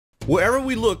Wherever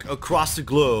we look across the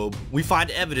globe, we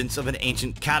find evidence of an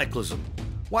ancient cataclysm.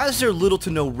 Why is there little to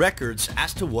no records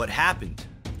as to what happened?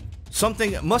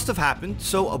 Something must have happened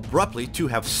so abruptly to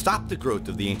have stopped the growth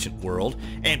of the ancient world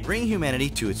and bring humanity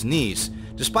to its knees.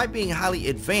 Despite being highly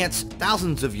advanced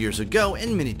thousands of years ago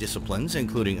in many disciplines,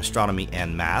 including astronomy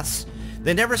and maths,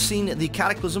 they never seen the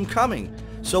cataclysm coming.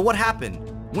 So what happened?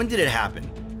 When did it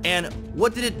happen? And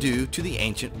what did it do to the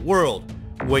ancient world?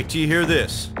 Wait till you hear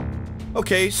this.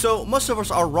 Okay, so most of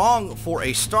us are wrong for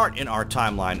a start in our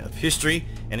timeline of history.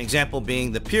 An example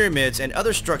being the pyramids and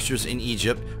other structures in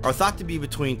Egypt are thought to be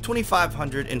between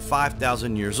 2,500 and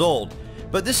 5,000 years old.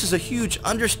 But this is a huge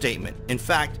understatement. In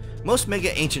fact, most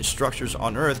mega ancient structures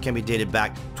on Earth can be dated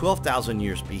back 12,000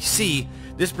 years BC.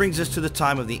 This brings us to the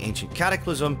time of the ancient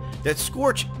cataclysm that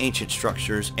scorched ancient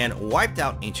structures and wiped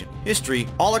out ancient history.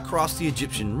 All across the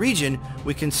Egyptian region,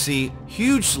 we can see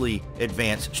hugely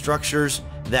advanced structures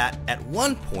that at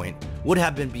one point would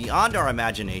have been beyond our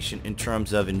imagination in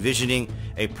terms of envisioning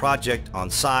a project on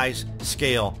size,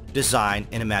 scale, design,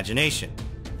 and imagination.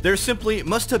 There simply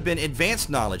must have been advanced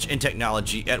knowledge and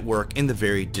technology at work in the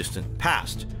very distant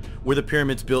past. Were the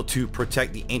pyramids built to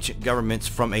protect the ancient governments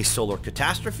from a solar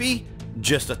catastrophe?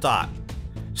 Just a thought.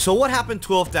 So what happened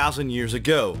 12,000 years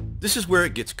ago? This is where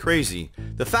it gets crazy.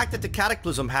 The fact that the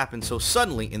cataclysm happened so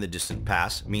suddenly in the distant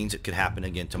past means it could happen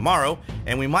again tomorrow,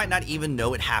 and we might not even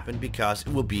know it happened because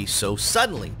it will be so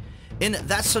suddenly. In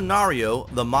that scenario,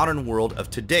 the modern world of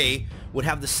today would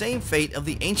have the same fate of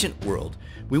the ancient world.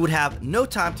 We would have no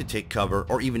time to take cover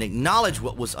or even acknowledge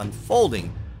what was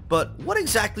unfolding. But what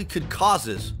exactly could cause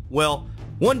this? Well,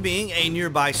 one being a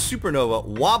nearby supernova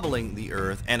wobbling the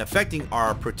Earth and affecting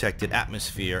our protected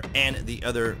atmosphere, and the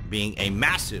other being a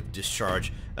massive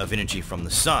discharge of energy from the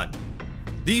sun.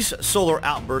 These solar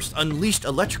outbursts unleashed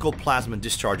electrical plasma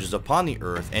discharges upon the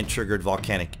Earth and triggered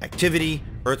volcanic activity,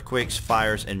 earthquakes,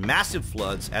 fires, and massive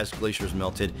floods as glaciers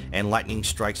melted and lightning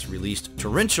strikes released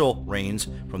torrential rains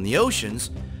from the oceans.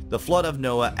 The flood of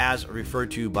Noah, as referred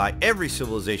to by every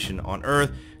civilization on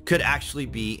Earth, could actually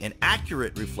be an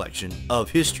accurate reflection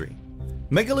of history.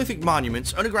 Megalithic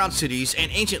monuments, underground cities,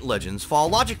 and ancient legends fall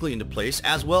logically into place,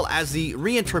 as well as the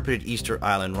reinterpreted Easter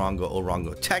Island Rongo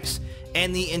Orongo text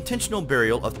and the intentional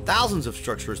burial of thousands of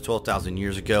structures 12,000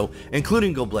 years ago,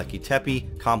 including Göbekli Tepe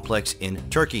complex in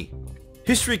Turkey.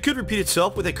 History could repeat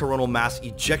itself with a coronal mass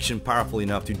ejection powerful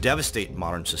enough to devastate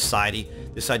modern society.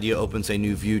 This idea opens a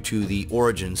new view to the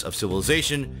origins of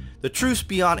civilization, the truths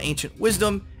beyond ancient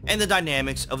wisdom, and the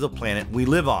dynamics of the planet we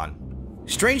live on.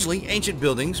 Strangely, ancient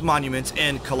buildings, monuments,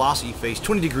 and colossi face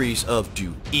 20 degrees of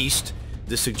due east.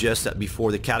 This suggests that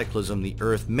before the cataclysm, the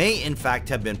Earth may in fact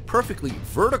have been perfectly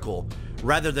vertical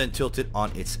rather than tilted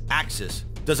on its axis.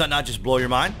 Does that not just blow your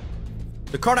mind?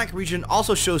 The Karnak region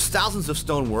also shows thousands of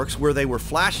stoneworks where they were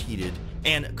flash heated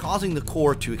and causing the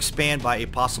core to expand by a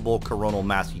possible coronal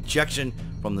mass ejection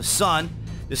from the sun.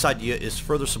 This idea is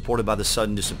further supported by the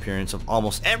sudden disappearance of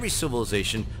almost every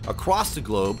civilization across the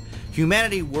globe.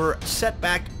 Humanity were set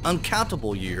back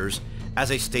uncountable years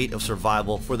as a state of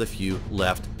survival for the few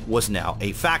left was now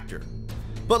a factor.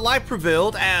 But life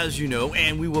prevailed, as you know,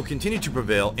 and we will continue to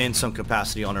prevail in some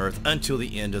capacity on Earth until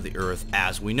the end of the Earth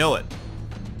as we know it.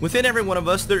 Within every one of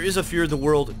us, there is a fear the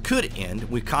world could end.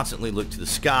 We constantly look to the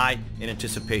sky in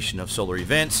anticipation of solar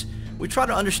events. We try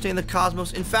to understand the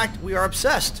cosmos. In fact, we are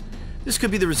obsessed. This could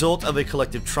be the result of a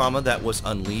collective trauma that was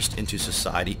unleashed into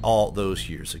society all those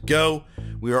years ago.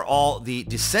 We are all the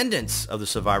descendants of the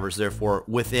survivors, therefore,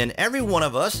 within every one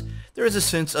of us, there is a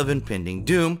sense of impending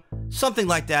doom. Something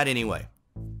like that anyway.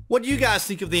 What do you guys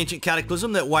think of the ancient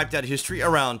cataclysm that wiped out history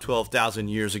around 12,000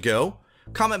 years ago?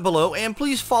 Comment below, and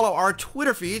please follow our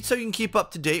Twitter feed so you can keep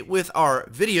up to date with our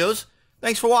videos.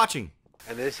 Thanks for watching.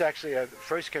 And this actually, I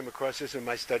first came across this in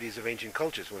my studies of ancient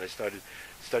cultures when I started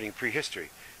studying prehistory.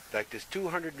 In fact, there's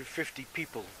 250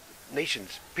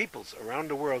 peoples around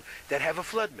the world that have a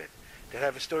flood myth, that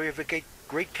have a story of a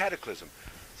great cataclysm.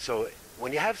 So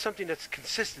when you have something that's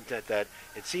consistent at that,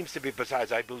 it seems to be,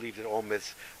 besides I believe that all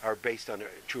myths are based on a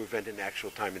true event in actual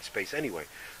time and space anyway,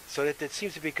 so that it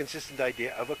seems to be a consistent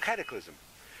idea of a cataclysm.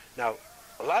 Now,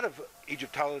 a lot of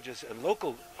Egyptologists and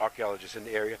local archaeologists in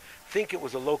the area think it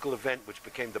was a local event which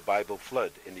became the Bible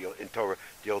flood in Torah,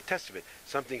 the Old Testament.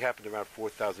 Something happened around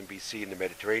 4000 BC in the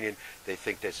Mediterranean. They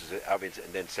think this is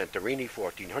and then Santorini,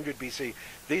 1400 BC.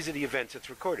 These are the events that's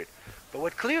recorded. But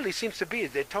what clearly seems to be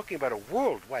is they're talking about a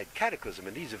worldwide cataclysm,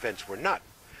 and these events were not.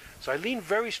 So I lean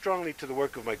very strongly to the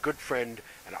work of my good friend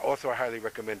and author I highly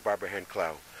recommend, Barbara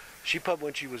Hand-Clough.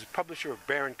 When she was a publisher of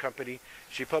Barron Company,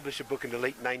 she published a book in the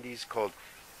late 90s called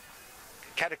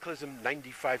Cataclysm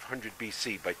 9500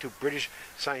 BC by two British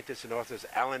scientists and authors,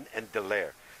 Allen and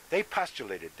Delaire. They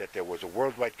postulated that there was a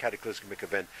worldwide cataclysmic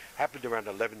event happened around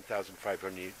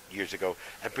 11,500 years ago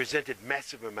and presented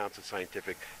massive amounts of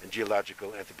scientific and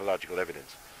geological anthropological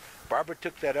evidence. Barbara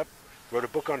took that up, wrote a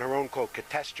book on her own called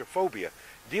Catastrophobia,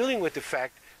 dealing with the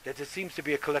fact that there seems to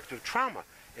be a collective trauma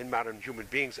in modern human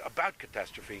beings about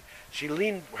catastrophe. She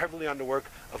leaned heavily on the work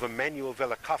of Immanuel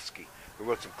Velikovsky, who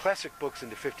wrote some classic books in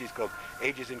the 50s called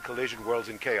Ages in Collision, Worlds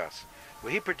in Chaos.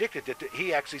 Well, he predicted that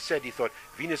he actually said he thought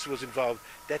Venus was involved,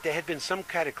 that there had been some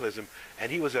cataclysm,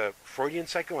 and he was a Freudian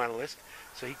psychoanalyst,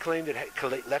 so he claimed it had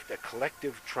left a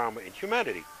collective trauma in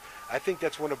humanity. I think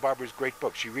that's one of Barbara's great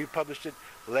books. She republished it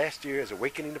last year as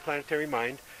Awakening the Planetary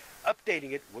Mind,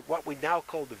 updating it with what we now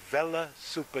call the Vela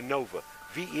supernova,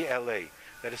 V-E-L-A.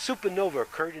 That a supernova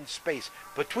occurred in space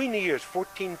between the years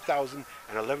 14,000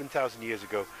 and 11,000 years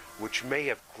ago, which may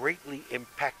have greatly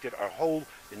impacted our whole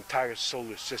entire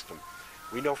solar system.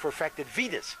 We know for a fact that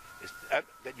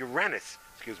Uranus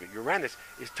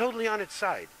is totally on its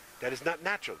side. That is not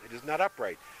natural. It is not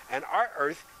upright. And our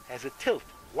Earth has a tilt,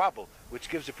 wobble, which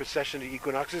gives a precession of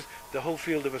equinoxes, the whole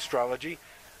field of astrology,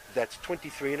 that's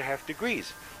 23.5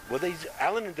 degrees. Well,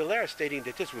 Allen and Delaire are stating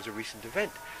that this was a recent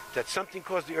event, that something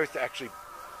caused the Earth to actually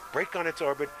break on its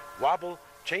orbit, wobble,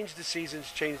 change the seasons,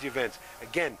 change the events.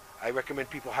 Again, I recommend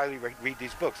people highly read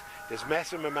these books. There's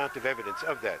massive amount of evidence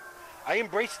of that. I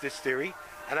embraced this theory,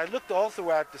 and I looked all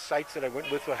throughout the sites that I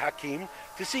went with Hakim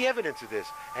to see evidence of this.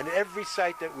 And every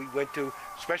site that we went to,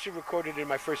 especially recorded in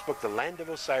my first book, The Land of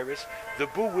Osiris, the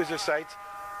BuzWeaver sites,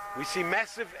 we see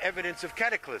massive evidence of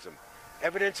cataclysm,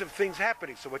 evidence of things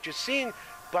happening. So what you're seeing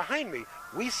behind me,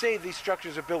 we say these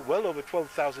structures are built well over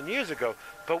 12,000 years ago,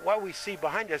 but what we see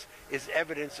behind us is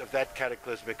evidence of that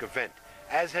cataclysmic event.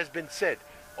 As has been said,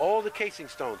 all the casing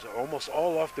stones are almost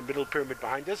all off the middle pyramid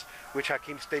behind us, which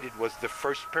Hakim stated was the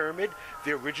first pyramid.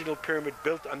 The original pyramid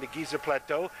built on the Giza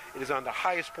Plateau. It is on the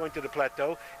highest point of the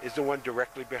plateau, is the one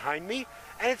directly behind me,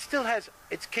 and it still has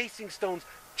its casing stones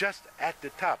just at the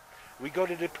top. We go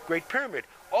to the Great Pyramid.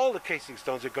 All the casing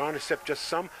stones are gone except just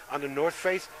some on the north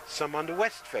face, some on the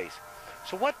west face.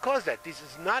 So what caused that? This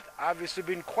has not obviously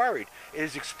been quarried. It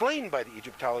is explained by the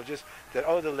Egyptologists that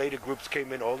all the later groups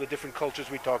came in, all the different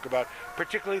cultures we talk about,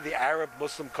 particularly the Arab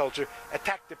Muslim culture,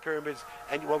 attacked the pyramids.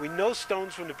 And while we know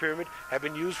stones from the pyramid have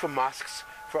been used for mosques,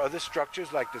 for other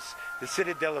structures like the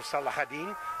citadel of Salah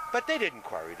ad-Din, but they didn't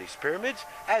quarry these pyramids.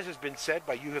 As has been said,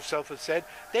 by you yourself have said,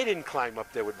 they didn't climb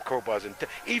up there with crowbars and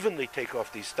evenly take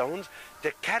off these stones.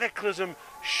 The cataclysm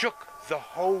shook the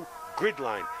whole grid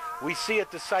line. We see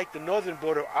at the site, the northern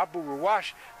border, Abu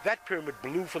Ruwash, that pyramid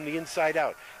blew from the inside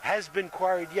out. Has been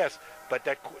quarried, yes, but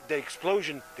the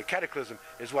explosion, the cataclysm,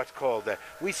 is what's called that.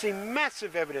 We see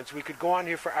massive evidence. We could go on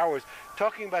here for hours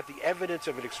talking about the evidence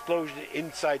of an explosion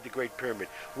inside the Great Pyramid.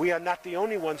 We are not the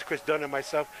only ones, Chris Dunn and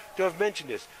myself, to have mentioned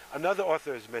this. Another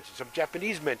author has mentioned, some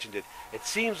Japanese mentioned it. It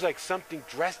seems like something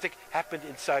drastic happened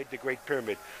inside the Great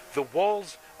Pyramid. The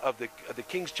walls of the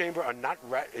King's Chamber are not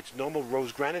it's normal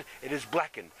rose granite. It is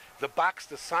blackened. The box,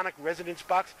 the sonic resonance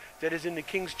box that is in the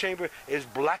King's Chamber, is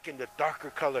blackened a darker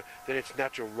color than its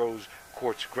natural rose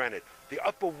quartz granite. The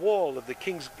upper wall of the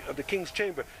King's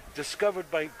Chamber,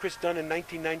 discovered by Chris Dunn in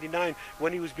 1999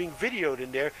 when he was being videoed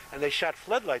in there and they shot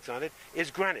floodlights on it, is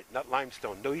granite, not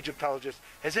limestone. No Egyptologist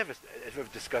has ever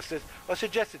discussed this or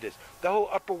suggested this. The whole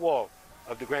upper wall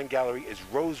of the Grand Gallery is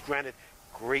rose granite,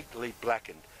 greatly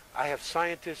blackened. I have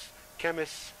scientists,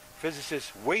 chemists,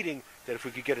 physicists waiting that if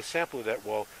we could get a sample of that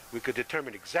wall, we could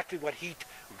determine exactly what heat,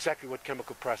 exactly what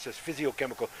chemical process,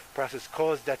 physiochemical process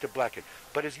caused that to blacken.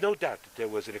 But there's no doubt that there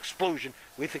was an explosion,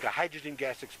 we think a hydrogen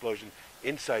gas explosion,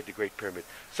 inside the Great Pyramid.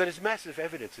 So there's massive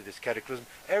evidence of this cataclysm.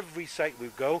 Every site we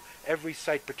go, every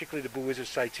site, particularly the BuzWeaver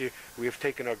sites here we have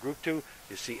taken our group to,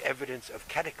 you see evidence of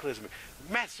cataclysm.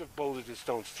 Massive boulders and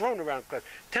stones thrown around,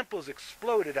 temples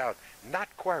exploded out, not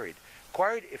quarried.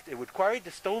 Quarried, if they were quarried,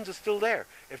 the stones are still there.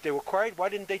 If they were quarried, why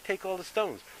didn't they take all the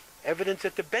stones? Evidence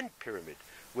at the Bent Pyramid,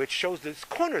 which shows that its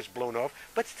corners blown off,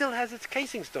 but still has its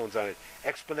casing stones on it.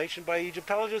 Explanation by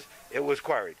Egyptologists, it was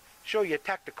quarried. Sure, you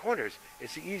attack the corners.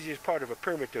 It's the easiest part of a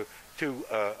pyramid to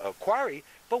quarry,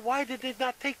 but why did they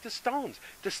not take the stones?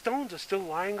 The stones are still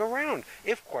lying around.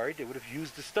 If quarried, they would have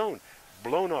used the stone.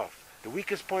 Blown off. The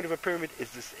weakest point of a pyramid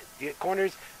is the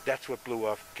corners. That's what blew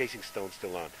off. Casing stone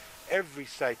still on. Every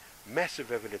site,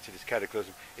 massive evidence of this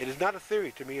cataclysm. It is not a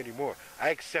theory to me anymore. I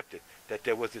accept it, that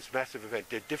there was this massive event.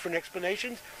 There are different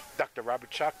explanations. Dr.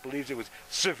 Robert Schock believes it was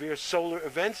severe solar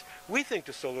events. We think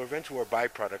the solar events were a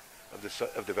byproduct of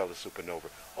the Vela supernova.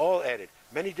 All added.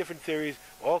 Many different theories.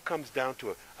 All comes down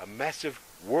to a massive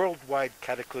worldwide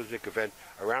cataclysmic event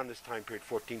around this time period,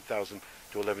 14,000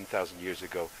 to 11,000 years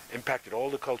ago, impacted all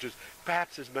the cultures.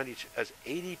 Perhaps as many as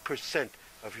 80%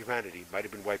 of humanity might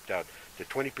have been wiped out. The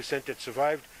 20% that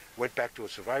survived went back to a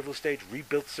survival stage,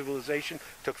 rebuilt civilization,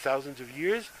 took thousands of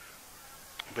years,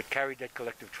 but carried that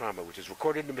collective trauma, which is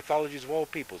recorded in the mythologies of all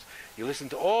peoples. You listen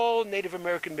to all Native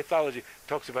American mythology,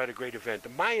 talks about a great event. The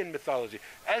Mayan mythology,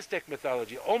 Aztec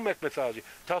mythology, Olmec mythology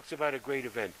talks about a great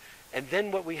event. And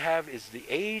then what we have is the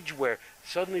age where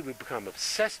suddenly we become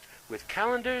obsessed with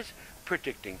calendars,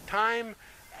 predicting time,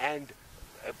 and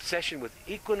obsession with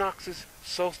equinoxes,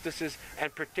 solstices,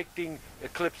 and predicting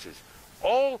eclipses.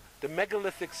 All the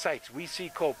megalithic sites we see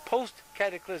called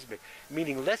post-cataclysmic,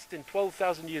 meaning less than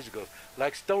 12,000 years ago,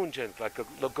 like Stonehenge, like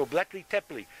Göbekli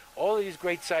Tepe, all of these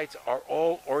great sites are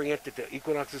all oriented to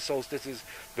equinoxes, solstices,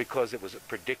 because it was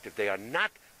predicted. They are not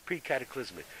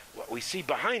pre-cataclysmic. What we see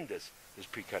behind us is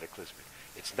pre-cataclysmic.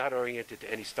 It's not oriented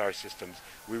to any star systems.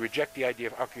 We reject the idea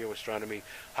of archaeoastronomy.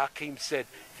 Hakim said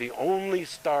the only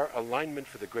star alignment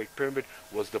for the Great Pyramid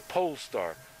was the pole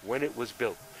star when it was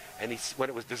built, and when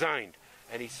it was designed.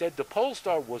 And he said the pole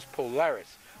star was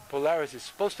Polaris. Polaris is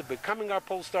supposed to be becoming our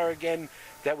pole star again.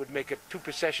 That would make it 2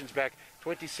 precessions back,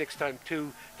 26 times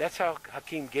 2. That's how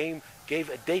Hakim gave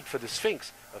a date for the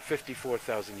Sphinx of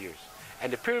 54,000 years.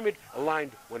 And the pyramid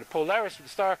aligned when the Polaris of the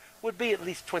star would be at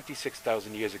least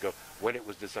 26,000 years ago when it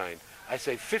was designed. I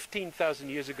say 15,000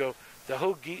 years ago, the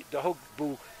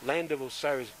Hogbu land of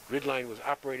Osiris grid line was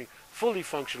operating fully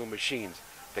functional machines.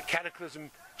 The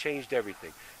cataclysm changed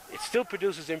everything. It still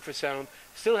produces infrasound,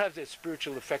 still has a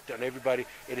spiritual effect on everybody.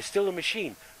 It is still a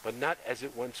machine, but not as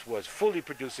it once was, fully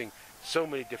producing so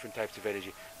many different types of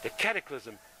energy. The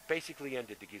cataclysm basically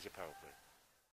ended the Giza power plant.